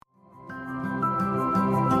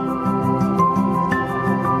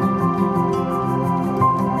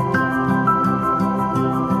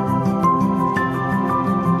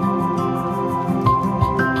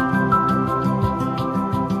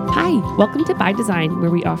Welcome to By Design,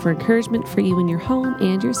 where we offer encouragement for you in your home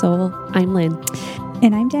and your soul. I'm Lynn.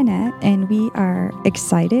 And I'm Danette, and we are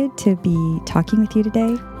excited to be talking with you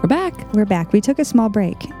today. We're back. We're back. We took a small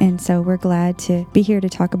break, and so we're glad to be here to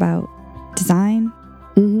talk about design,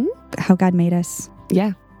 how God made us.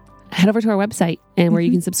 Yeah. Head over to our website and where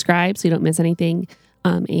you can subscribe so you don't miss anything,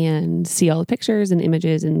 and see all the pictures and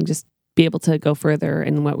images and just be able to go further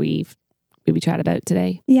in what we've chat about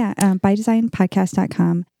today. Yeah,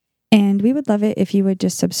 bydesignpodcast.com. And we would love it if you would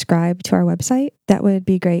just subscribe to our website. That would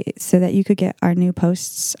be great so that you could get our new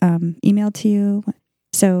posts emailed to you.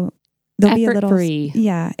 So there'll be a little free.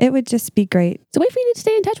 Yeah, it would just be great. It's a way for you to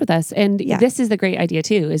stay in touch with us. And this is the great idea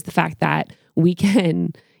too, is the fact that we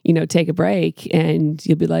can, take a break and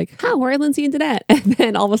you'll be like, "How are Lindsay and Danette?" And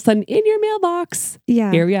then all of a sudden in your mailbox,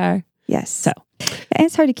 here we are. Yes. So and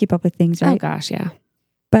it's hard to keep up with things, right? Oh gosh, yeah.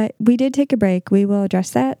 But we did take a break. We will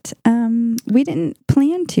address that. We didn't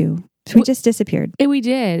plan to. So we just disappeared. We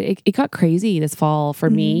did. It got crazy this fall for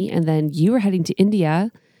me. And then you were heading to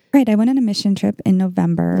India. Right. I went on a mission trip in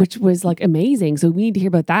November. Which was like amazing. So we need to hear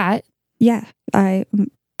about that. Yeah. I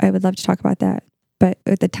would love to talk about that. But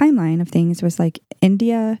the timeline of things was like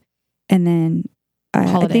India and then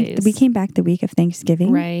I think we came back the week of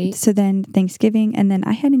Thanksgiving. Right. So then Thanksgiving and then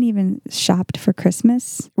I hadn't even shopped for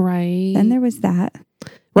Christmas. Right. Then there was that.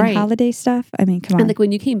 Right. And holiday stuff. I mean, come on. And like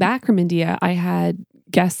when you came back from India, I had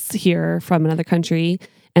guests here from another country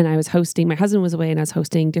and I was hosting, my husband was away and I was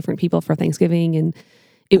hosting different people for Thanksgiving and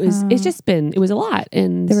it was a lot.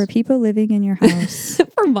 And there were people living in your house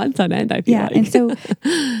for months on end, I feel like. And so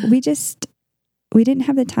we didn't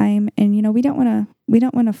have the time and we don't want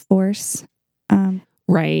to force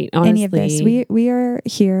right. Honestly. Any of this. We are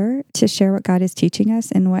here to share what God is teaching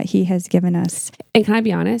us and what He has given us. And can I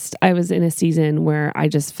be honest? I was in a season where I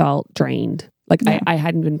just felt drained. Like I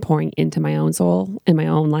hadn't been pouring into my own soul in my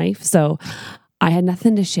own life. So I had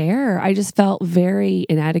nothing to share. I just felt very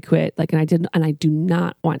inadequate. And I do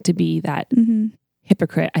not want to be that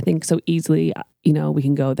hypocrite. I think so easily, we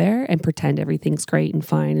can go there and pretend everything's great and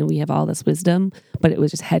fine. And we have all this wisdom, but it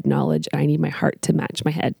was just head knowledge. And I need my heart to match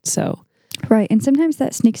my head. So. Right. And sometimes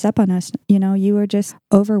that sneaks up on us. You were just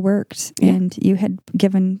overworked and you had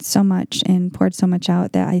given so much and poured so much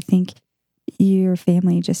out that I think your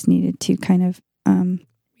family just needed to kind of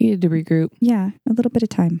needed to regroup. Yeah, a little bit of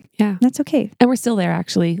time. Yeah. That's okay. And we're still there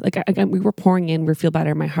actually. Like we were pouring in, we feel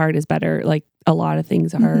better. My heart is better. Like a lot of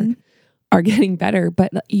things are getting better,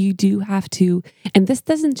 but you do have to, and this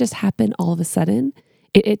doesn't just happen all of a sudden.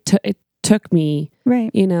 It took me,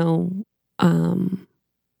 right.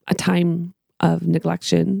 A time of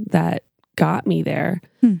neglection that got me there.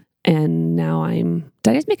 And now did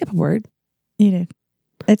I just make up a word? You did.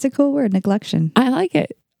 It's a cool word, neglection. I like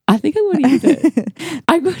it. I think I'm going to use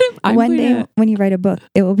it. One day when you write a book,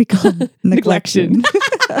 it will be called Neglection.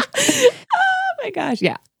 Oh my gosh.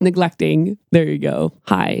 Yeah. Neglecting. There you go.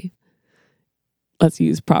 Hi. Let's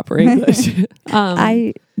use proper English.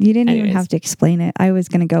 You didn't even have to explain it. I was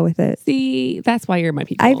going to go with it. See, that's why you're my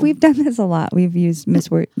people. We've done this a lot. We've used some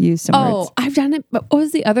words. Oh, I've done it. But what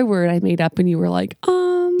was the other word I made up? And you were like, I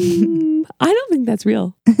don't think that's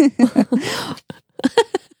real.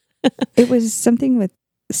 It was something with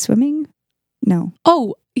swimming. No.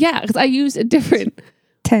 Oh, yeah. Because I used a different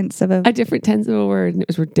tense of a word, and it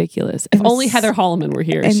was ridiculous. If only Heather Holloman were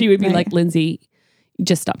here, she would be like, Lindsay,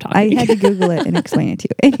 just stop talking. I had to Google it and explain it to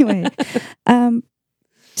you. Anyway,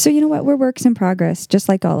 so you know what? We're works in progress, just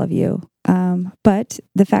like all of you. But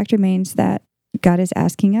the fact remains that God is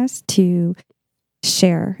asking us to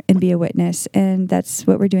share and be a witness. And that's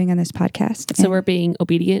what we're doing on this podcast. So we're being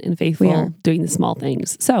obedient and faithful, doing the small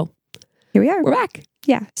things. So here we are. We're back.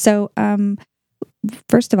 Yeah. So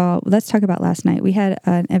first of all, let's talk about last night. We had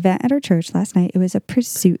an event at our church last night. It was a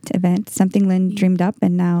pursuit event, something Lynn dreamed up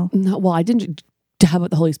and now... No, well, I didn't have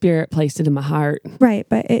what the Holy Spirit placed it in my heart. Right.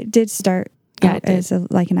 But it did start as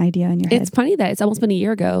like an idea in your head. It's funny that it's almost been a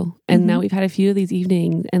year ago. And now we've had a few of these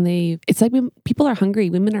evenings and it's like people are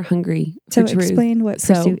hungry. Women are hungry for truth. Explain what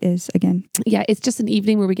pursuit is again. Yeah. It's just an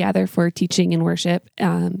evening where we gather for teaching and worship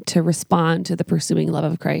to respond to the pursuing love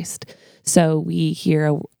of Christ. So we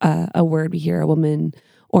hear a word, we hear a woman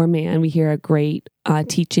or a man, we hear a great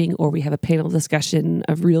teaching, or we have a panel discussion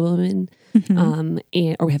of real women,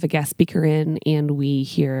 or we have a guest speaker in, and we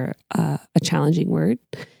hear a challenging word,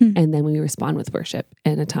 and then we respond with worship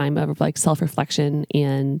and a time of like self-reflection.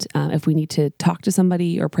 And if we need to talk to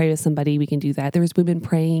somebody or pray with somebody, we can do that. There was women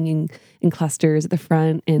praying in clusters at the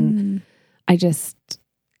front, and I just...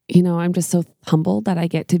 I'm just so humbled that I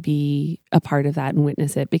get to be a part of that and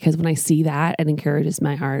witness it, because when I see that, it encourages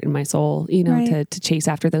my heart and my soul, to chase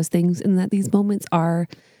after those things, and that these moments are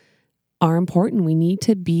are important. We need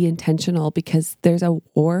to be intentional because there's a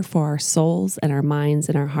war for our souls and our minds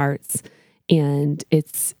and our hearts. And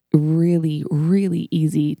it's really, really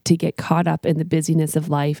easy to get caught up in the busyness of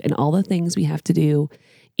life and all the things we have to do.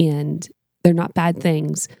 And they're not bad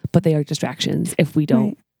things, but they are distractions if we don't.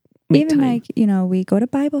 Right. make Even time. like, we go to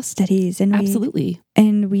Bible studies and Absolutely.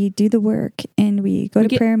 we do the work and we go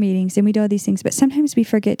to prayer meetings and we do all these things. But sometimes we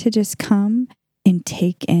forget to just come and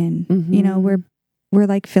take in, we're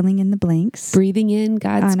like filling in the blanks. Breathing in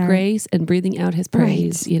God's grace and breathing out his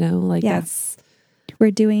praise, that's...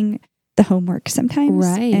 We're doing the homework sometimes.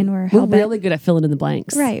 Right. And we're really good at filling in the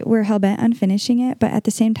blanks. Right. We're hell-bent on finishing it. But at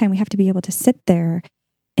the same time, we have to be able to sit there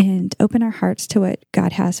and open our hearts to what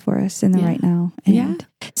God has for us in the right now. And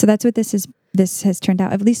so that's what this has turned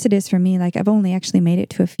out. At least it is for me. Like I've only actually made it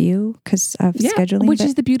to a few because of scheduling. Which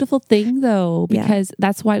is the beautiful thing though, because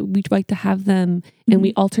that's why we like to have them and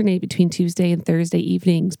we alternate between Tuesday and Thursday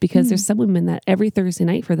evenings because there's some women that every Thursday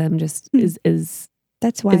night for them just is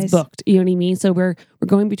that's wise. Is booked. You know what I mean? So we're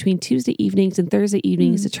going between Tuesday evenings and Thursday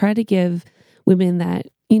evenings to try to give women that,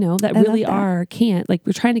 that really can't. Like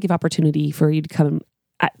we're trying to give opportunity for you to come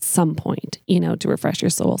at some point, to refresh your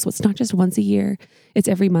soul. So it's not just once a year, it's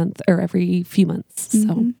every month or every few months.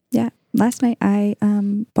 So last night I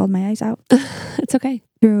bawled my eyes out. It's okay.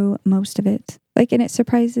 Through most of it. Like, and it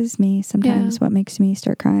surprises me sometimes what makes me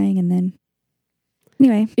start crying. And then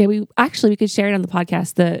anyway. Yeah, we could share it on the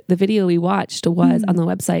podcast. The video we watched was on the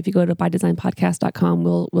website. If you go to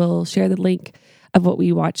bydesign.podcast.com, we'll share the link of what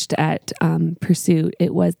we watched at Pursuit.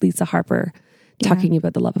 It was Lisa Harper talking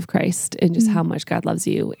about the love of Christ and just how much God loves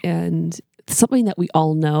you. And something that we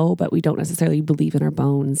all know, but we don't necessarily believe in our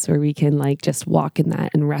bones, where we can like just walk in that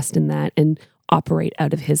and rest in that and operate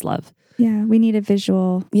out of his love. Yeah, we need a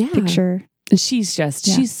visual picture. And she's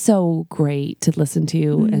so great to listen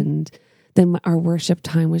to. And then our worship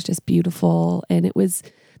time was just beautiful. And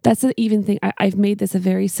that's an even thing. I've made this a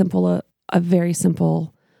very simple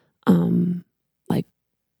like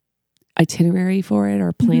itinerary for it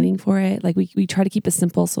or planning for it. Like we try to keep it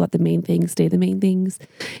simple so that the main things stay the main things.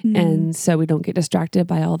 And so we don't get distracted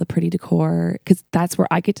by all the pretty decor, because that's where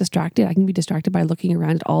I get distracted. I can be distracted by looking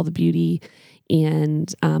around at all the beauty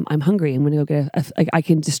and I'm hungry. I'm going to go get I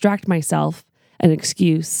can distract myself an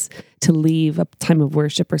excuse to leave a time of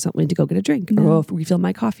worship or something to go get a drink or refill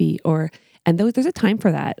my coffee and there's a time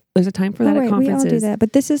for that. There's a time for that at conferences. We all do that.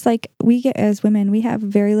 But this is like, we get, as women, we have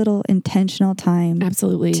very little intentional time.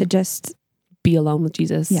 Absolutely. To just be alone with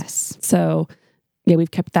Jesus. Yes. So we've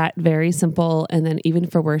kept that very simple. And then even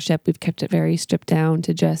for worship, we've kept it very stripped down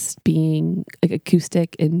to just being like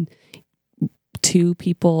acoustic and 2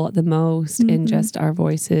 people at the most and just our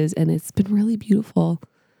voices. And it's been really beautiful.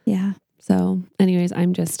 Yeah. So anyways,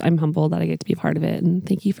 I'm humbled that I get to be a part of it. And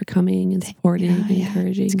thank you for coming and supporting and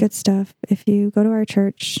encouraging. It's good stuff. If you go to our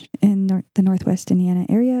church in the Northwest Indiana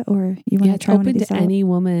area, or you want to try one of these out, any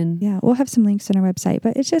woman. Yeah. We'll have some links on our website,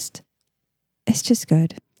 but it's just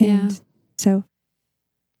good. And so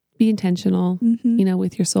be intentional,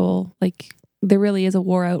 with your soul. Like there really is a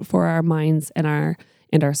war out for our minds and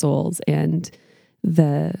our souls. And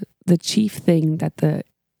the chief thing that the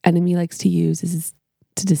enemy likes to use is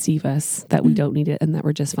to deceive us that we don't need it and that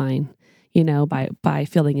we're just fine, by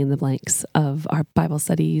filling in the blanks of our Bible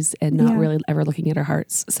studies and not really ever looking at our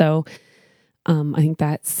hearts. So I think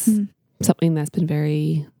that's something that's been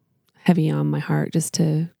very heavy on my heart, just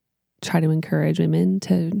to try to encourage women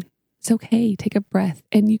it's okay, take a breath,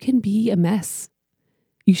 and you can be a mess.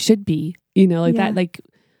 You should be, that, like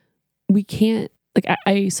we can't, like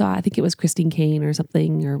I saw, I think it was Christine Kane or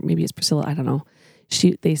something, or maybe it's Priscilla, I don't know.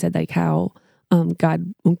 They said like how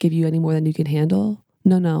God won't give you any more than you can handle.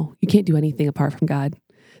 No, you can't do anything apart from God.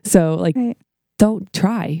 So like, don't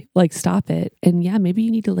try, like stop it. And maybe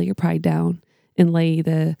you need to lay your pride down and lay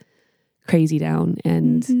the crazy down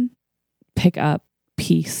and pick up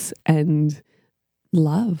peace and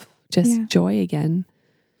love, just joy again.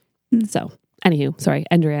 So anywho, sorry,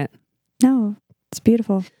 end rant. No, it's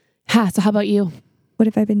beautiful. So how about you? What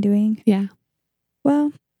have I been doing? Yeah.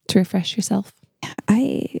 Well, to refresh yourself.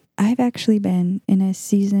 I've actually been in a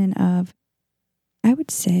season of, I would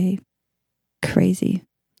say, crazy.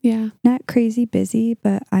 Yeah. Not crazy busy,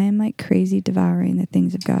 but I am like crazy devouring the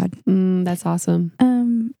things of God. That's awesome.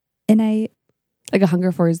 And I like a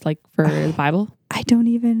hunger for the Bible. I don't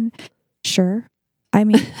even. Sure. I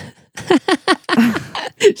mean,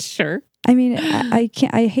 sure. I mean, I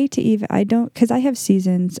can't. I hate to even. I don't, because I have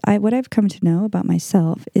seasons. What I've come to know about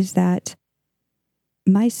myself is that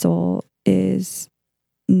my soul is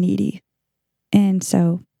needy. And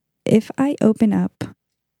so if I open up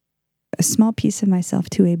a small piece of myself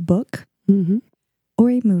to a book or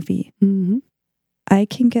a movie, Mm-hmm. I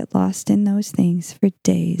can get lost in those things for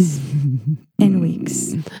days and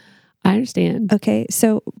weeks. I understand. Okay.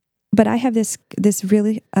 So, but I have this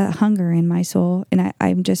really hunger in my soul, and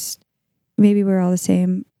I'm just, maybe we're all the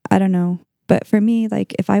same. I don't know. But for me,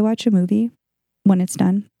 like if I watch a movie, when it's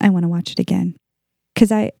done, I want to watch it again.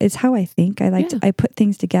 Because it's how I think. I put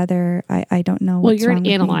things together. I don't know. Well, what's you're wrong an with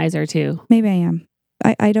me. analyzer too. Maybe I am.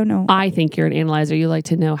 I don't know. I think you're an analyzer. You like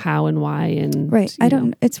to know how and why and Right. you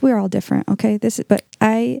know. We're all different. Okay. But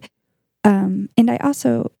and I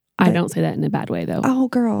also. I don't say that in a bad way though. Oh,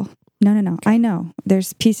 girl. No. I know.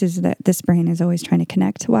 There's pieces that this brain is always trying to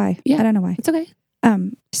connect. Why? Yeah. I don't know why. It's okay.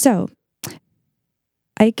 So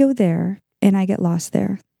I go there and I get lost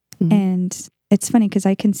there. Mhm. And it's funny because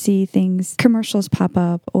I can see commercials pop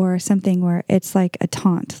up or something where it's like a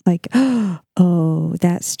taunt, like, oh,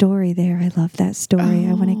 that story there. I love that story.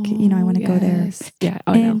 I want to go there. Yes. Yeah.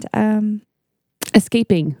 Oh, I know. And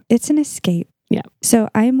Escaping. it's an escape. Yeah. So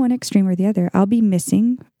I'm one extreme or the other. I'll be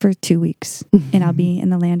missing for 2 weeks and I'll be in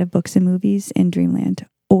the land of books and movies in dreamland.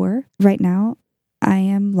 Or right now, I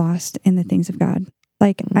am lost in the things of God.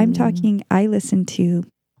 Like I'm talking, I listen to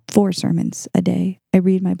 4 sermons a day. I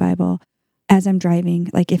read my Bible as I'm driving.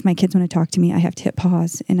 Like if my kids want to talk to me, I have to hit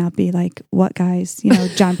pause and I'll be like, what guys? You know,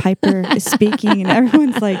 John Piper is speaking and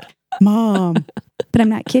everyone's like, Mom. But I'm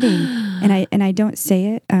not kidding. And I don't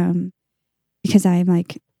say it because I'm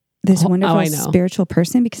like this wonderful spiritual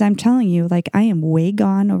person, because I'm telling you, like I am way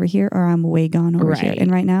gone over here or I'm way gone over here.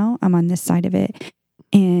 And right now I'm on this side of it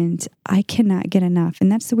and I cannot get enough.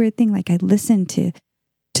 And that's the weird thing. Like I listen to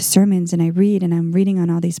sermons and I read and I'm reading on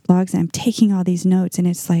all these blogs and I'm taking all these notes and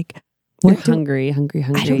it's like, you're hungry.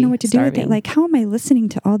 I don't know what to do with it. Like, how am I listening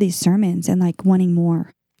to all these sermons and like wanting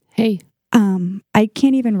more? Hey, I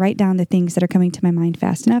can't even write down the things that are coming to my mind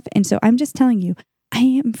fast enough. And so I'm just telling you, I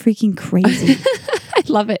am freaking crazy. I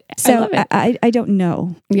love it. So I love it. I don't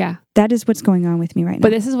know. Yeah. That is what's going on with me right now.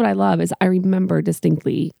 But this is what I love is I remember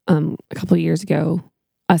distinctly a couple of years ago,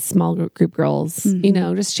 a small group girls, you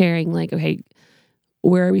know, just sharing like, okay,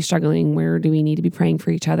 where are we struggling? Where do we need to be praying for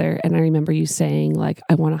each other? And I remember you saying like,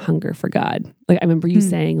 I want a hunger for God. Like, I remember you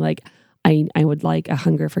saying like, I would like a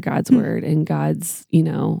hunger for God's word and God's, you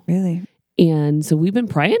know. Really? And so we've been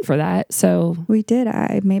praying for that. So we did.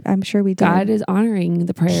 I'm sure we did. God is honoring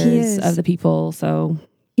the prayers of the people. So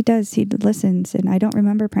He does. He listens. And I don't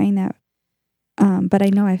remember praying that. But I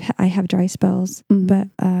know I have dry spells. But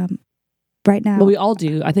right now. Well, we all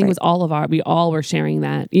do. I think it was we all were sharing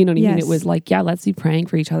that. You know what I mean? It was like, yeah, let's be praying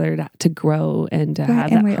for each other to grow and to have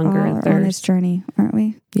that hunger and thirst. On this journey, aren't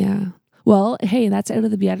we? Yeah. Well, hey, that's out of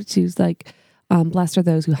the Beatitudes. Like, blessed are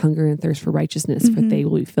those who hunger and thirst for righteousness, for they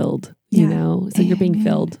will be filled. You know, so you're being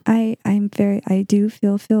filled. I do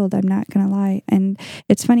feel filled. I'm not gonna lie. And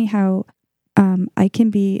it's funny how I can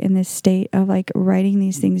be in this state of like writing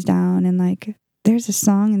these things down and like there's a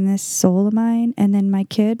song in this soul of mine, and then my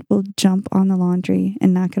kid will jump on the laundry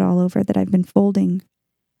and knock it all over that I've been folding,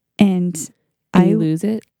 and I lose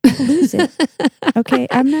it. Lose it. Okay,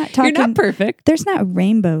 I'm not talking. You're not perfect. There's not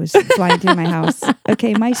rainbows flying through my house.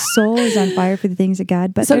 Okay, my soul is on fire for the things of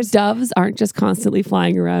God. But so doves aren't just constantly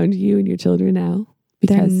flying around you and your children now.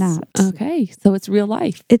 They're not. Okay, so it's real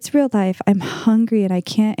life. It's real life. I'm hungry and I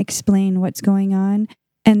can't explain what's going on,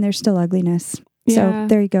 and there's still ugliness. Yeah. So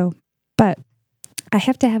there you go. But I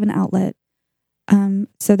have to have an outlet.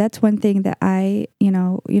 So that's one thing that you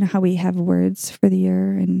know how we have words for the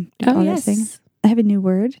year and all those things. I have a new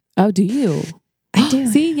word. Oh, do you? I do.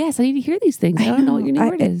 See, yes, I need to hear these things. I don't know what your new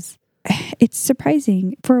word is. It's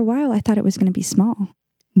surprising. For a while, I thought it was going to be small.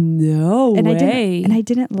 No way. I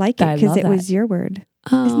didn't like it because it was your word.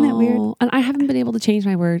 Oh, isn't that weird? And I haven't been able to change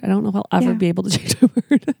my word. I don't know if I'll ever be able to change my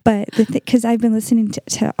word. But because I've been listening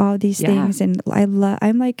to all these things, and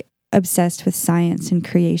I'm like obsessed with science and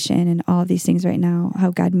creation and all of these things right now. How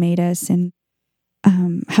God made us and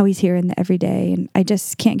how He's here in the everyday, and I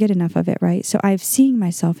just can't get enough of it. Right. So I'm seeing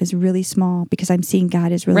myself as really small because I'm seeing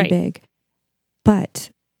God as really big.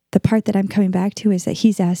 But the part that I'm coming back to is that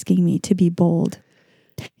He's asking me to be bold.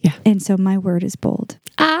 Yeah. And so my word is bold.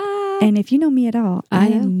 And if you know me at all, I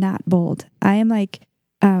am not bold. I am like,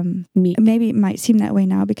 maybe it might seem that way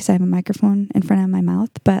now because I have a microphone in front of my mouth,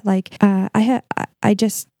 but like, I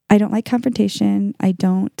don't like confrontation. I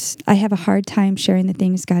have a hard time sharing the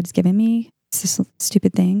things God's given me. It's this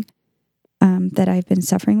stupid thing, that I've been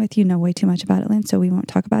suffering with. You know way too much about it, Lynn, so we won't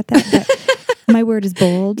talk about that. But my word is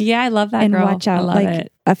bold. Yeah, I love that, and girl. Watch out. I love like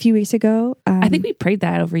it. A few weeks ago, I think we prayed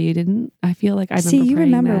that over you, didn't? I feel like I remember. See, you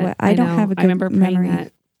praying remember that. what I don't have a good I remember praying memory.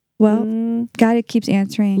 that. Well, God keeps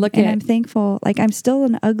answering. And I'm thankful. Like, I'm still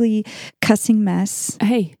an ugly cussing mess.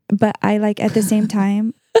 Hey. But I at the same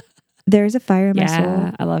time, there's a fire in my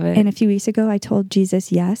soul. I love it. And a few weeks ago, I told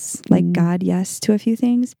Jesus yes, like God yes to a few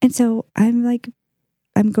things. And so I'm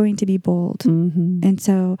going to be bold. And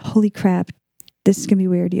so, holy crap, this is going to be a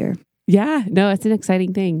weird year. Yeah, no, it's an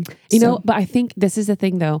exciting thing. You know, but I think this is the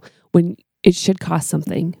thing though, when it should cost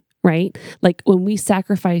something, right? Like when we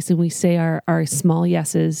sacrifice and we say our small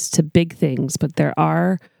yeses to big things, but there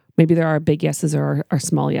are big yeses or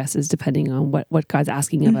small yeses, depending on what God's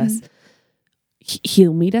asking of us.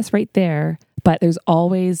 He'll meet us right there, but there's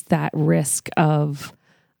always that risk of,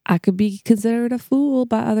 I could be considered a fool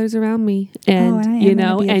by others around me. And,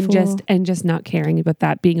 and just not caring about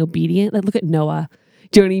that, being obedient. Like, look at Noah.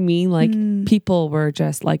 Do you know what I mean? Like, people were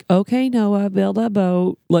just like, okay, Noah, build a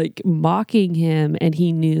boat, like mocking him. And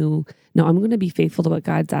he knew, no, I'm going to be faithful to what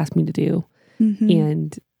God's asked me to do.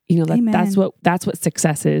 And, that's what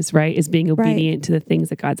success is, right? Is being obedient to the things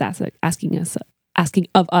that God's asking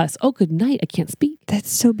of us. Oh, good night. I can't speak.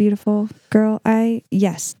 That's so beautiful, girl.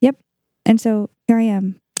 Yes. Yep. And so here I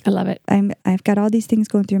am. I love it. I've got all these things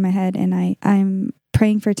going through my head, and I'm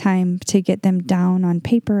praying for time to get them down on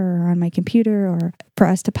paper or on my computer, or for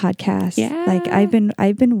us to podcast. Yeah. Like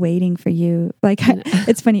I've been waiting for you. Like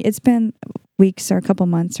it's funny. It's been weeks or a couple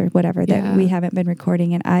months or whatever that we haven't been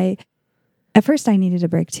recording, and at first I needed a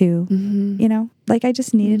break too. Like I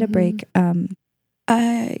just needed a break.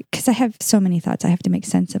 Because I have so many thoughts, I have to make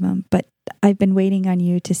sense of them. But I've been waiting on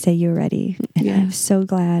you to say you're ready, and I'm so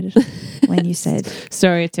glad when you said.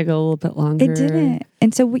 Sorry, it took a little bit longer. It didn't,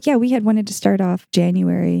 and so we had wanted to start off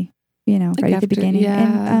January, right at the beginning,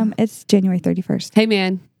 and it's January 31st. Hey,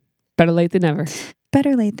 man, better late than never.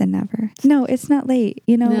 Better late than never. No, it's not late.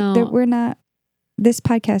 No. We're not. This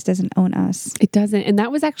podcast doesn't own us. It doesn't, and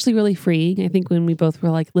that was actually really freeing. I think when we both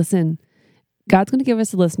were like, "Listen, God's going to give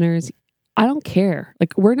us the listeners." I don't care.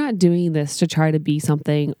 Like, we're not doing this to try to be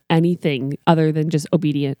anything other than just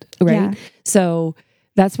obedient, right? Yeah. So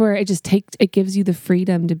that's where it gives you the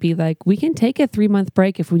freedom to be like, we can take a 3-month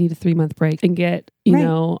break if we need a 3-month break and get,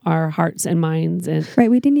 our hearts and minds. And right.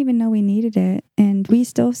 We didn't even know we needed it. And we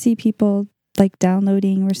still see people like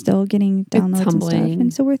downloading. We're still getting downloads and stuff.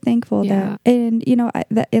 And so we're thankful that, and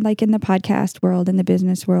like in the podcast world, in the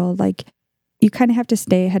business world, like you kind of have to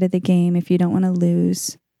stay ahead of the game if you don't want to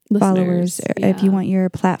lose followers, if you want your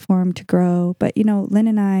platform to grow. But Lynn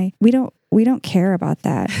and I, we don't care about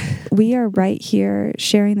that. We are right here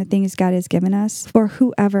sharing the things God has given us for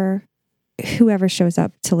whoever shows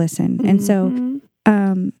up to listen. And so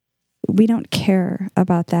we don't care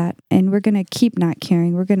about that, and we're going to keep not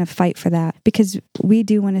caring. We're going to fight for that because we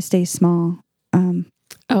do want to stay small.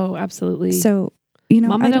 Oh, absolutely. So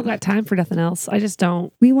Mom, I don't got time for nothing else. I just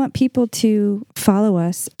don't. We want people to follow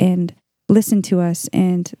us and listen to us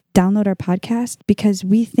and download our podcast because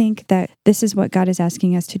we think that this is what God is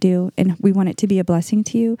asking us to do, and we want it to be a blessing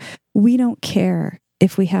to you. We don't care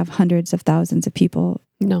if we have hundreds of thousands of people.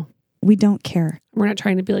 No. We don't care. We're not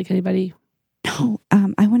trying to be like anybody. No.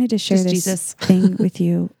 I wanted to share this thing with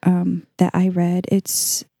you that I read.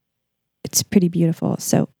 It's pretty beautiful.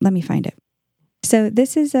 So let me find it. So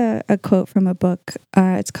this is a quote from a book.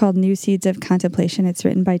 It's called New Seeds of Contemplation. It's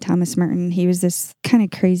written by Thomas Merton. He was this kind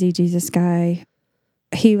of crazy Jesus guy.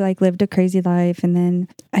 He lived a crazy life, and then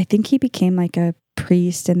I think he became like a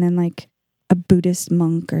priest, and then like a Buddhist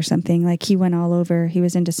monk or something. Like he went all over. He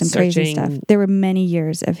was into some crazy stuff. There were many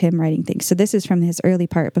years of him writing things. So this is from his early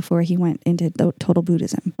part before he went into total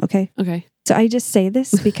Buddhism. Okay. So I just say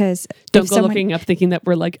this because don't go looking up thinking that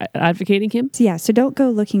we're like advocating him. Yeah. So don't go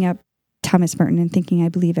looking up Thomas Merton and thinking I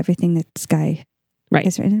believe everything that this guy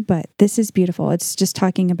has written, but this is beautiful. It's just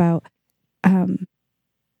talking about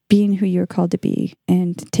being who you're called to be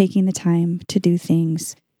and taking the time to do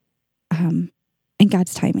things in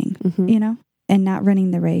God's timing, and not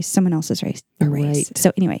running the race, someone else's race. Right.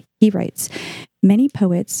 So anyway, he writes, many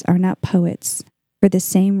poets are not poets for the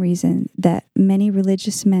same reason that many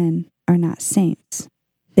religious men are not saints.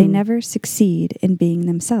 They never succeed in being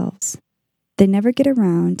themselves. They never get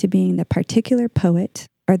around to being the particular poet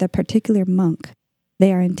or the particular monk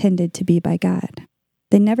they are intended to be by God.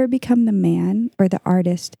 They never become the man or the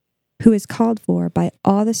artist who is called for by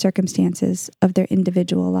all the circumstances of their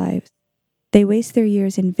individual lives. They waste their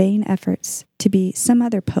years in vain efforts to be some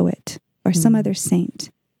other poet or some other saint.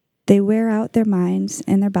 They wear out their minds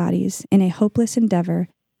and their bodies in a hopeless endeavor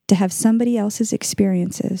to have somebody else's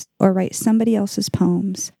experiences or write somebody else's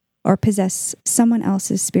poems or possess someone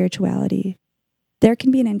else's spirituality. There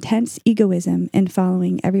can be an intense egoism in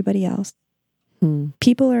following everybody else.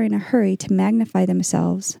 People are in a hurry to magnify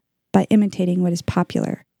themselves by imitating what is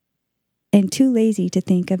popular. and too lazy to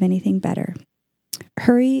think of anything better.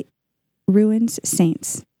 Hurry ruins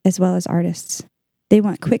saints as well as artists. They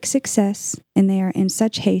want quick success, and they are in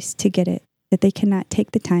such haste to get it that they cannot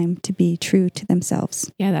take the time to be true to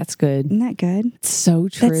themselves. Yeah, that's good. Isn't that good? It's so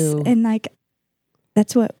true.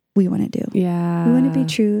 That's what we want to do. Yeah. We want to be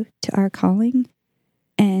true to our calling.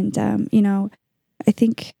 And, I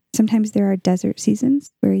think sometimes there are desert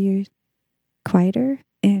seasons where you're quieter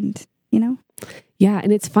and, Yeah,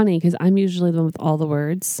 and it's funny because I'm usually the one with all the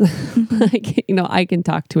words. Like, I can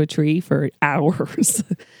talk to a tree for hours.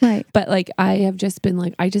 Right. But like, I have just been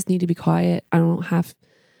like, I just need to be quiet. I don't have,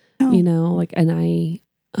 and I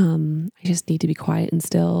just need to be quiet and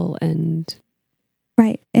still and.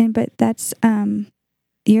 Right. But that's,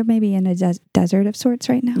 you're maybe in a desert of sorts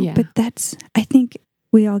right now. Yeah. But I think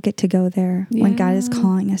we all get to go there when God is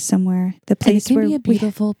calling us somewhere. The place and it can where be a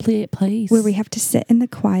beautiful place. Where we have to sit in the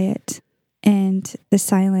quiet and the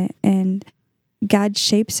silent, and God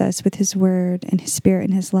shapes us with his word and his spirit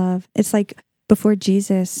and his love. It's like before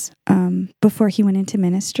Jesus, before he went into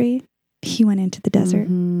ministry, he went into the desert.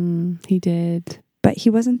 Mm-hmm. He did. But he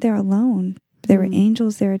wasn't there alone. There were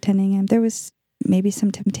angels there attending him. There was maybe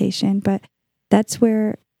some temptation, but that's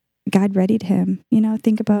where God readied him.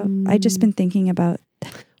 Think about, I just been thinking about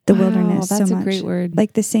the wilderness so much. That's a great word.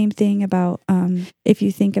 Like the same thing about, if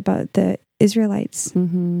you think about the Israelites,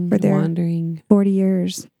 for their wandering 40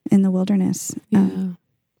 years in the wilderness.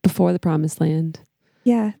 Before the promised land.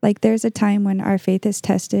 Yeah. Like there's a time when our faith is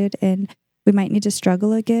tested and we might need to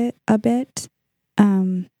struggle a bit.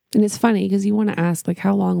 And it's funny because you want to ask, like,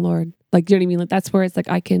 how long, Lord? Like, do you know what I mean? Like, that's where it's like,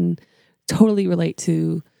 I can totally relate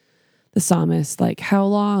to the psalmist. Like, how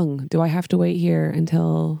long do I have to wait here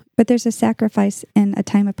until... But there's a sacrifice and a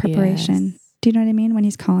time of preparation. Yes. Do you know what I mean? When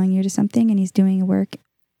he's calling you to something and he's doing a work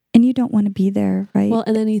and you don't want to be there, right? Well,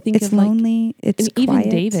 and then you think it's lonely, it's and quiet, even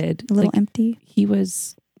David, a little empty. He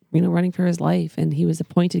was, running for his life, and he was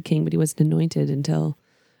appointed king, but he wasn't anointed until...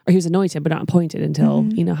 Or he was anointed, but not appointed until,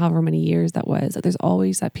 however many years that was. Like, there's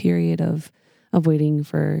always that period of waiting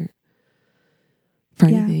for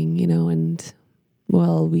anything, and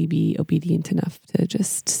will we be obedient enough to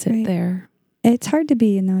just sit there? It's hard to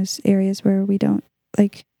be in those areas where we don't,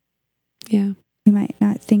 we might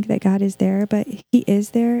not think that God is there, but he is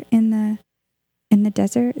there in the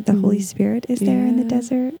desert. The Holy Spirit is there in the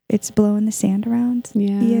desert. It's blowing the sand around.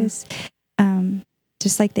 Yeah. He is.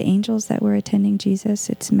 Just like the angels that were attending Jesus,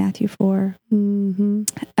 it's Matthew 4.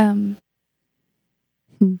 Mm-hmm.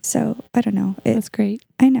 So I don't know. That's great.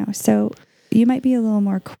 I know. So you might be a little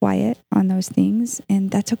more quiet on those things, and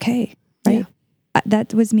that's okay, right? Yeah.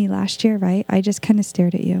 That was me last year, right? I just kind of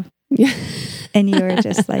stared at you. Yeah. And you were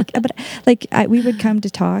just like, we would come to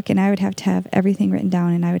talk, and I would have to have everything written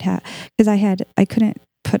down, and I would have, because I couldn't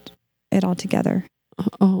put it all together.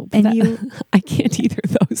 Oh, and I can't either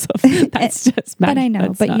of those. So that's just magic. But I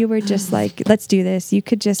know, you were just like, let's do this. You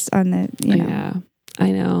could just on the, Yeah, I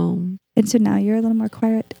know. And so now you're a little more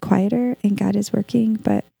quieter, and God is working,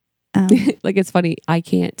 but like, it's funny. I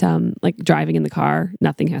can't, like, driving in the car,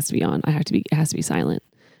 nothing has to be on. It has to be silent.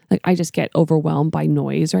 Like, I just get overwhelmed by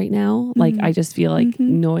noise right now. Like, I just feel like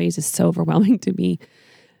noise is so overwhelming to me.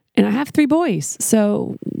 And I have 3 boys,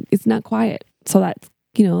 so it's not quiet. So that's,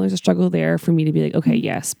 there's a struggle there for me to be like, okay,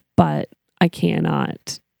 yes, but I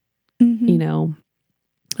cannot,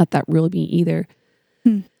 let that rule me either.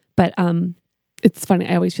 But it's funny.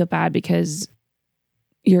 I always feel bad because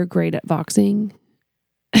you're great at voxing.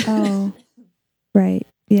 Oh, right.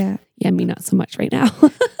 Yeah. Yeah, me not so much right now.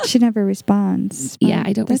 She never responds. Yeah,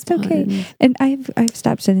 I don't respond. That's okay. And I've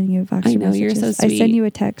stopped sending you voxing I know, messages. you're so sweet. I send you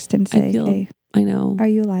a text and say, hey, I know. Are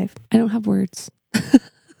you alive? I don't have words.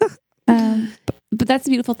 But that's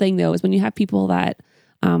the beautiful thing, though, is when you have people that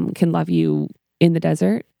can love you in the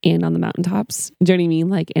desert and on the mountaintops. Do you know what I mean?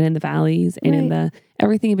 Like, and in the valleys and in the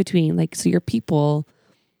everything in between. Like, so your people,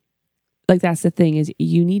 like, that's the thing, is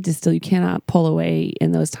you cannot pull away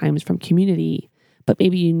in those times from community, but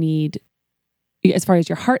maybe you need, as far as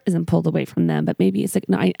your heart isn't pulled away from them, but maybe it's like,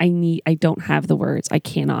 no, I don't have the words. I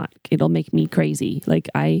cannot. It'll make me crazy.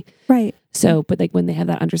 Right. So, but like when they have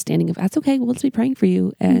that understanding of, that's okay, we'll just be praying for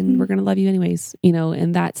you and we're going to love you anyways,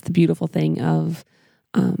 and that's the beautiful thing of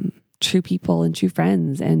true people and true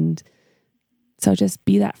friends. And so just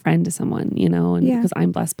be that friend to someone, and because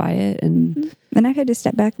I'm blessed by it. And and I've had to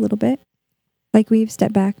step back a little bit. Like, we've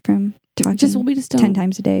stepped back from talking we just don't, 10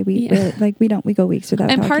 times a day. We go weeks without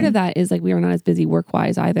and talking. part of that is like, we are not as busy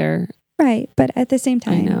work-wise either. Right. But at the same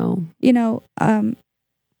time, I know,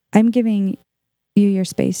 I'm giving you your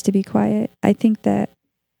space to be quiet. I think that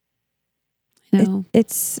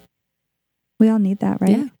we all need that,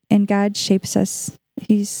 right? Yeah. And God shapes us.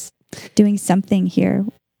 He's doing something here.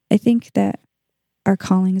 I think that our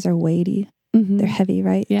callings are weighty. Mm-hmm. They're heavy,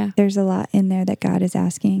 right? Yeah. There's a lot in there that God is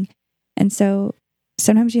asking. And so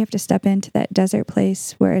sometimes you have to step into that desert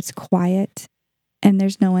place where it's quiet and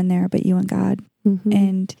there's no one there but you and God. Mm-hmm.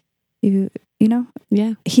 And you know,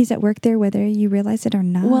 yeah, he's at work there whether you realize it or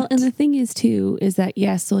not. Well, and the thing is too, is that,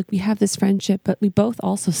 yes, so like we have this friendship, but we both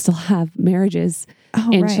also still have marriages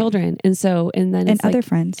and right. children. And so, and then and it's other like,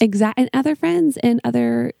 friends. and other friends and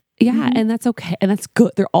other, Mhm. and that's okay. And that's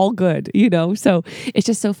good. They're all good, you know? So it's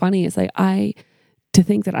just so funny. It's like, to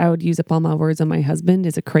think that I would use up all my words on my husband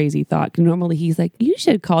is a crazy thought. Normally he's like, you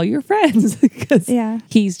should call your friends because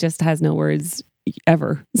he's just has no words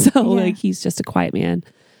ever. So like, he's just a quiet man.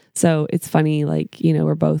 So it's funny, like, you know,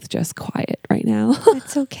 we're both just quiet right now.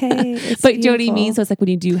 It's okay. It's but do you know what I mean? beautiful. So it's like when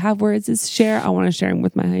you do have words to share, I want to share them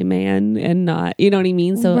with my man and not, you know what I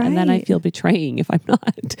mean? So, and then I Right. feel betraying if I'm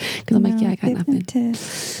not, because I'm like, yeah, I got nothing.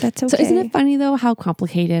 That's okay. So isn't it funny though, how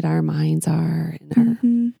complicated our minds are and our,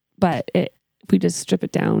 Mhm. but if we just strip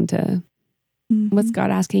it down to Mhm. what's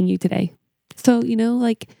God asking you today? So, you know,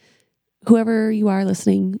 like whoever you are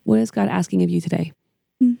listening, what is God asking of you today?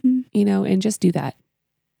 Mhm. You know, and just do that.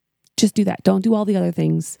 Just do that. Don't do all the other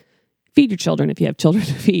things. Feed your children if you have children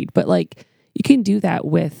to feed, but like you can do that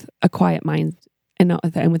with a quiet mind and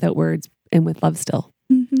without words and with love still.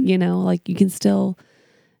 Mhm. You know, like you can still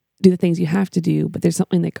do the things you have to do, but there's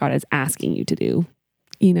something that God is asking you to do.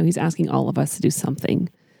 You know, he's asking all of us to do something,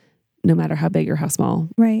 no matter how big or how small.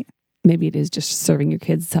 Right. Maybe it is just serving your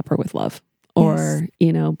kids supper with love or,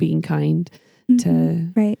 you know, being kind to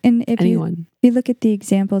Mhm. Right. And if anyone. you look at the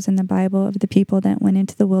examples in the Bible of the people that went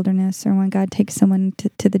into the wilderness, or when God takes someone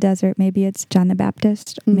to the desert, maybe it's John the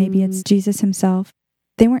Baptist, maybe it's Jesus himself.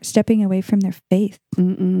 They weren't stepping away from their faith.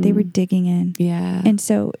 Mm-mm. They were digging in. Yeah. And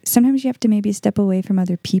so sometimes you have to maybe step away from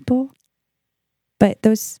other people, but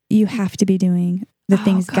you have to be doing the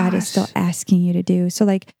things God is still asking you to do. So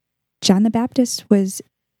like John the Baptist was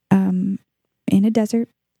in a desert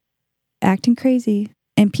acting crazy,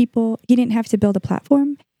 and he didn't have to build a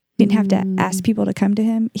platform. He didn't have to ask people to come to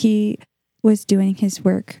him. He was doing his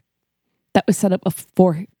work. That was set up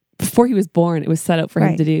before he was born. It was set up for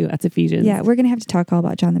him to do. That's Ephesians. Yeah, we're going to have to talk all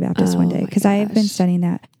about John the Baptist one day, because I have been studying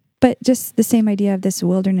that. But just the same idea of this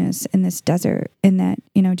wilderness and this desert, and that,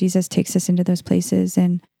 you know, Jesus takes us into those places,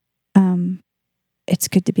 and it's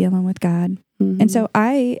good to be alone with God. Mm-hmm. And so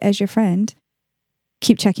I, as your friend,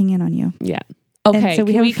 keep checking in on you. Yeah. Okay. So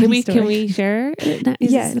can we share? Is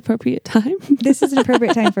this an appropriate time? This is an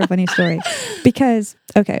appropriate time for a funny story, because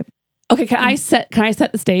okay, can I set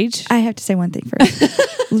the stage? I have to say one thing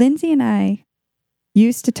first. Lindsay and I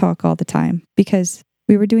used to talk all the time because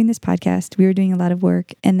we were doing this podcast. We were doing a lot of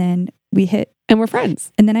work, and then and we're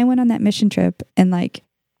friends. And then I went on that mission trip, and like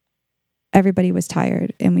everybody was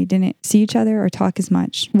tired, and we didn't see each other or talk as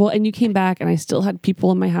much. Well, and you came back, and I still had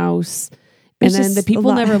people in my house. And then the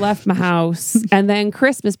people never left my house. And then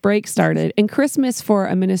Christmas break started. And Christmas for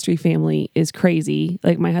a ministry family is crazy.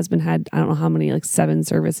 Like my husband had, I don't know how many, like 7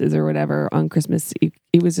 services or whatever on Christmas.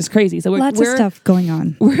 It was just crazy. So lots of stuff going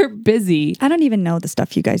on. We're busy. I don't even know the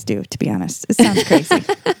stuff you guys do, to be honest. It sounds crazy.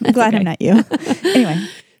 I'm glad I'm not you. Anyway.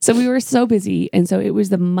 So we were so busy. And so it was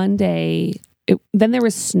the Monday. Then there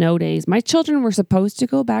was snow days. My children were supposed to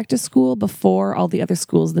go back to school before all the other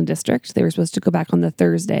schools in the district. They were supposed to go back on the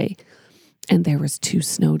Thursday. And there was 2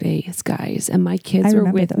 snow days, guys. And my kids were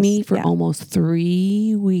with me for almost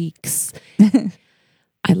 3 weeks.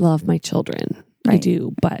 I love my children. Right. I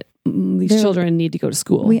do. But these children need to go to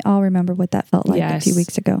school. We all remember what that felt like a few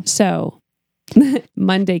weeks ago. So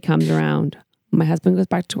Monday comes around. My husband goes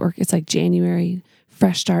back to work. It's like January,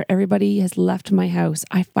 fresh start. Everybody has left my house.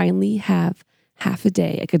 I finally have half a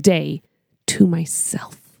day, like a day to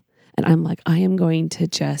myself. And I'm like, I am going to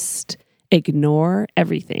just ignore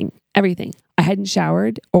everything. I hadn't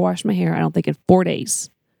showered or washed my hair, I don't think, in 4 days.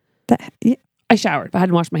 I showered, but I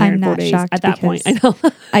hadn't washed my hair in 4 days. At that point, I know.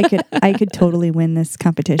 I could totally win this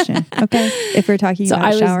competition. Okay, if we're talking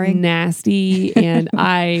about showering. I was nasty, and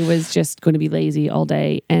I was just going to be lazy all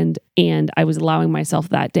day, and I was allowing myself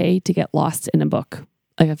that day to get lost in a book,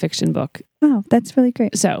 like a fiction book. Oh, that's really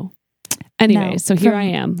great. So, anyway, here I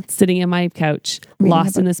am sitting on my couch,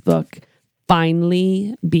 lost in this book.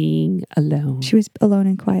 Finally being alone. She was alone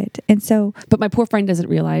and quiet. And so, but my poor friend doesn't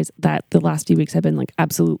realize that the last few weeks have been like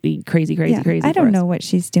absolutely crazy. I don't know what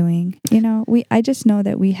she's doing. You know, I just know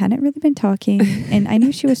that we hadn't really been talking, and I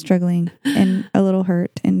knew she was struggling and a little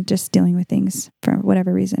hurt and just dealing with things for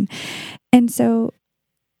whatever reason. And so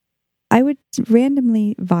I would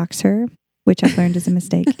randomly Vox her, which I've learned is a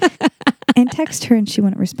mistake, and text her, and she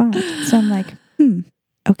wouldn't respond. So I'm like,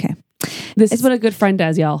 okay. This is what a good friend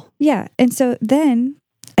does, y'all. Yeah. And so then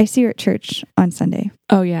I see her at church on Sunday.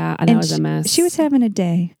 Oh, yeah. And that was a mess. She was having a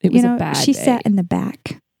day. It was a bad She day. sat in the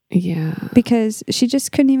back. Yeah. Because she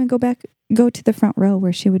just couldn't even go to the front row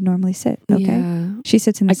where she would normally sit. Okay. Yeah. She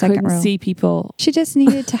sits in the second row. I couldn't see people. She just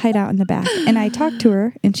needed to hide out in the back. And I talked to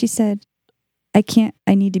her and she said, I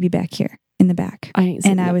need to be back here in the back.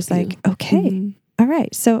 I was like, okay, all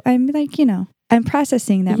right. So I'm like, I'm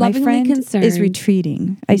processing that my friend is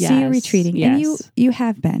retreating. I see you retreating. Yes. And you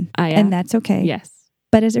have been. And that's okay. Yes.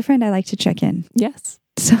 But as a friend, I like to check in. Yes.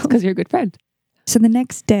 So because you're a good friend. So the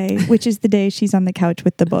next day, which is the day she's on the couch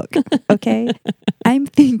with the book, okay, I'm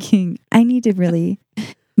thinking I need to really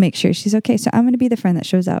make sure she's okay. So I'm going to be the friend that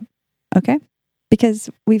shows up, okay? Because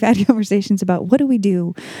we've had conversations about what do we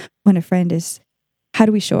do when a friend is, how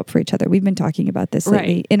do we show up for each other? We've been talking about this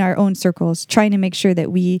lately in our own circles, trying to make sure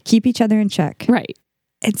that we keep each other in check. Right.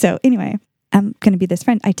 And so anyway, I'm going to be this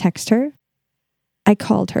friend. I text her. I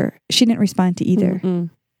called her. She didn't respond to either. Mm-mm.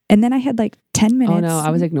 And then I had like 10 minutes. Oh no, I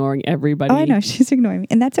was ignoring everybody. Oh, I know. She's ignoring me.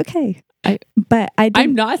 And that's okay.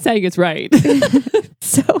 I'm not saying it's right.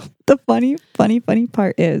 So the funny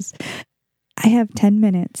part is I have 10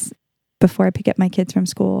 minutes before I pick up my kids from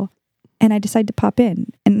school and I decide to pop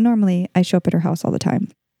in. And normally I show up at her house all the time.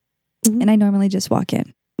 Mm-hmm. And I normally just walk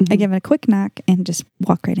in. Mm-hmm. I give it a quick knock and just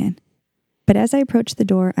walk right in. But as I approach the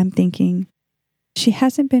door, I'm thinking, she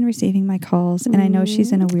hasn't been receiving my calls and I know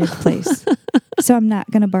she's in a weird place. So I'm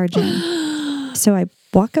not going to barge in. So I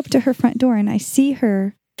walk up to her front door and I see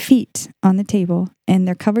her feet on the table and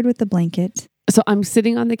they're covered with the blanket. So I'm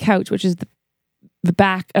sitting on the couch, which is the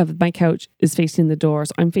back of my couch is facing the door.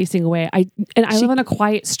 So I'm facing away. I live on a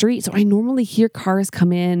quiet street. So I normally hear cars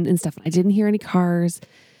come in and stuff. I didn't hear any cars.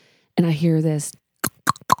 And I hear this.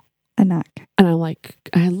 A knock. And I'm like,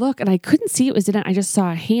 I look and I couldn't see it was Danette. I just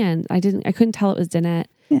saw a hand. I couldn't tell it was Danette.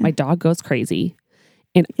 Yeah. My dog goes crazy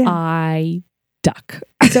and I duck.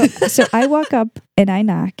 So I walk up and I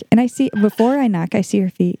knock and before I knock, I see her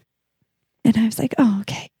feet and I was like, oh,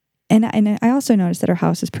 okay. And I also noticed that her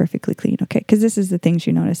house is perfectly clean. Okay. Cause this is the things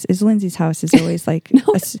you notice is Lindsay's house is always like,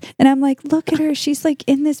 and I'm like, look at her. She's like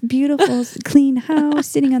in this beautiful clean house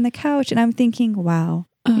sitting on the couch. And I'm thinking, wow,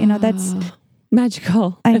 that's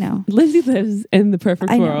magical. I know. Lindsay lives in the perfect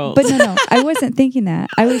world. But no, I wasn't thinking that.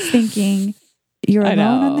 I was thinking you're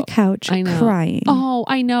alone on the couch crying. Oh,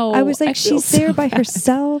 I know. I was like, she's so there by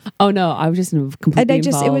herself. Oh no, I was just completely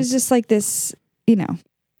involved. It was just like this,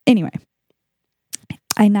 Anyway,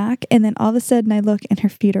 I knock and then all of a sudden I look and her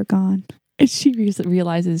feet are gone. And she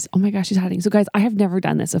realizes, oh my gosh, she's hiding. So guys, I have never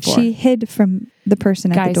done this before. She hid from the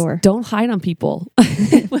person at the door. Don't hide on people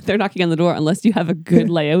when they're knocking on the door unless you have a good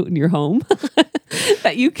layout in your home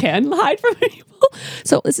that you can hide from people.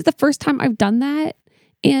 So this is the first time I've done that.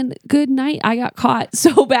 And good night, I got caught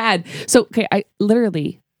so bad. So, okay,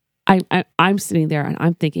 I'm sitting there and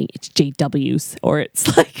I'm thinking it's JW's or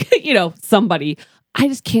it's like, somebody. I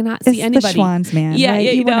just cannot see anybody. The Schwans, man. Yeah,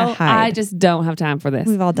 right? you know, I just don't have time for this.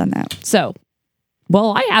 We've all done that. So,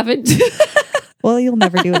 well, I haven't. Well, you'll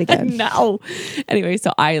never do it again. No. Anyway,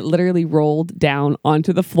 so I literally rolled down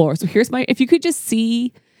onto the floor. So here's if you could just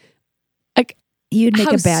see, like, you'd make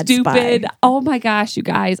a bad stupid. spy. Oh my gosh, you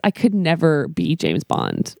guys, I could never be James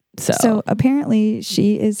Bond. So apparently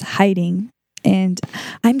she is hiding and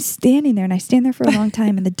I'm standing there and I stand there for a long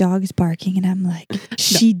time and the dog's barking and I'm like,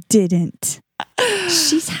 she didn't.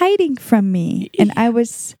 She's hiding from me. And I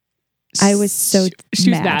was so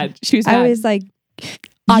she was mad. She was mad. I was like,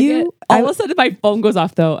 all of a sudden my phone goes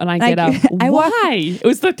off though, and I get up. Why? It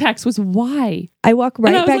was the text was why. I walk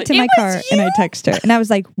right back to my car and I text her, and I was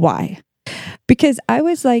like, why? Because I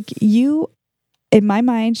was like, in my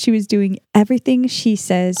mind, she was doing everything she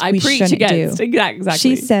says we shouldn't do. Exactly.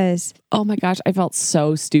 She says, oh my gosh, I felt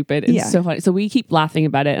so stupid. It's so funny. So we keep laughing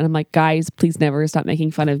about it. And I'm like, guys, please never stop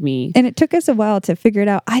making fun of me. And it took us a while to figure it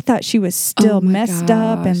out. I thought she was still messed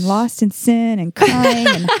up and lost in sin and crying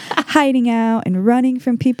and hiding out and running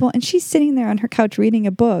from people. And she's sitting there on her couch reading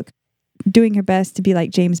a book, doing her best to be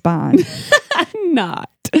like James Bond. Not.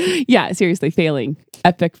 Yeah, seriously, failing.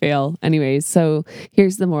 Epic fail. Anyways, so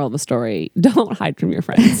here's the moral of the story. Don't hide from your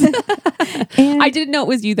friends. I didn't know it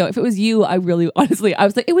was you though. If it was you, I really, honestly, I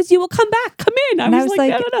was like, it was you. Well, come back. Come in. I was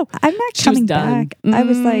like, no. I'm not coming back. I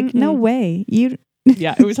was like, no way.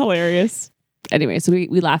 Yeah, it was hilarious. Anyway, so we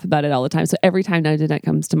laugh about it all the time. So every time Danette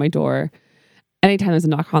comes to my door, anytime there's a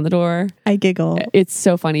knock on the door, I giggle. It's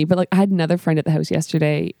so funny. But like, I had another friend at the house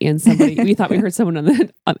yesterday, and we thought we heard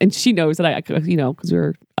someone and she knows that because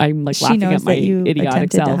I'm like laughing at my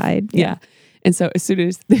idiotic self. To hide. Yeah. And so as soon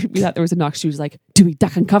as we thought there was a knock, she was like, "Do we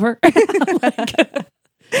duck and cover?"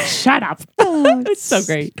 Shut up. Oh, It's so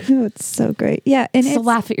great. Oh, it's so great. Yeah. And So it's,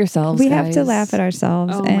 laugh at yourselves. we guys. have to laugh at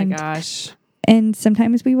ourselves. Oh and, my gosh. And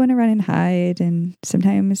sometimes we want to run and hide, and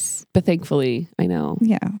sometimes, But thankfully, I know.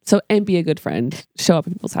 yeah. So, and be a good friend. Show up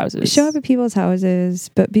at people's houses. Show up at people's houses,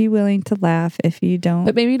 but be willing to laugh if you don't.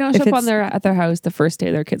 But maybe don't if show up at their house the first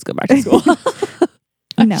day their kids go back to school.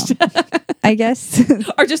 No, I guess.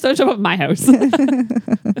 Or just don't show up at my house.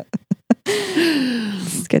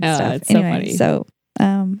 It's good stuff. It's so Anyway, funny.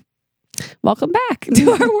 Welcome back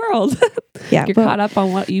to our world. Yeah, You're caught up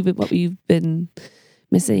on what we've been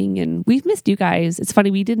missing, and we've missed you guys. It's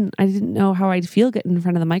funny, I didn't know how I'd feel getting in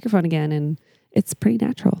front of the microphone again, and it's pretty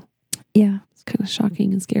natural. Yeah, It's kind of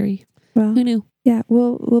shocking and scary. well, Who knew? yeah,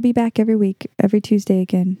 we'll be back every week, every Tuesday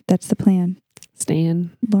again. That's the plan,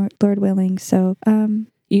 Stan. Lord willing. So,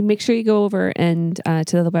 You make sure you go over and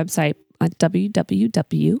to the website at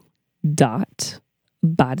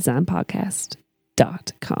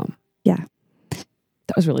www.bodzonpodcast.com. Yeah.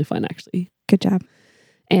 That was really fun, actually. good job.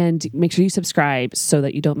 And make sure you subscribe so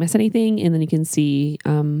that you don't miss anything. And then you can see,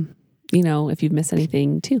 if you've missed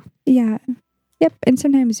anything too. Yeah, yep. And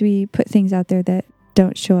sometimes we put things out there that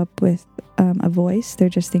don't show up with a voice. They're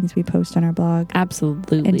just things we post on our blog.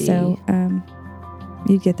 Absolutely. And so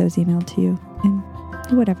you get those emailed to you and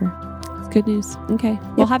whatever. It's good news. Okay.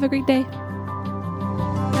 Well, have a great day.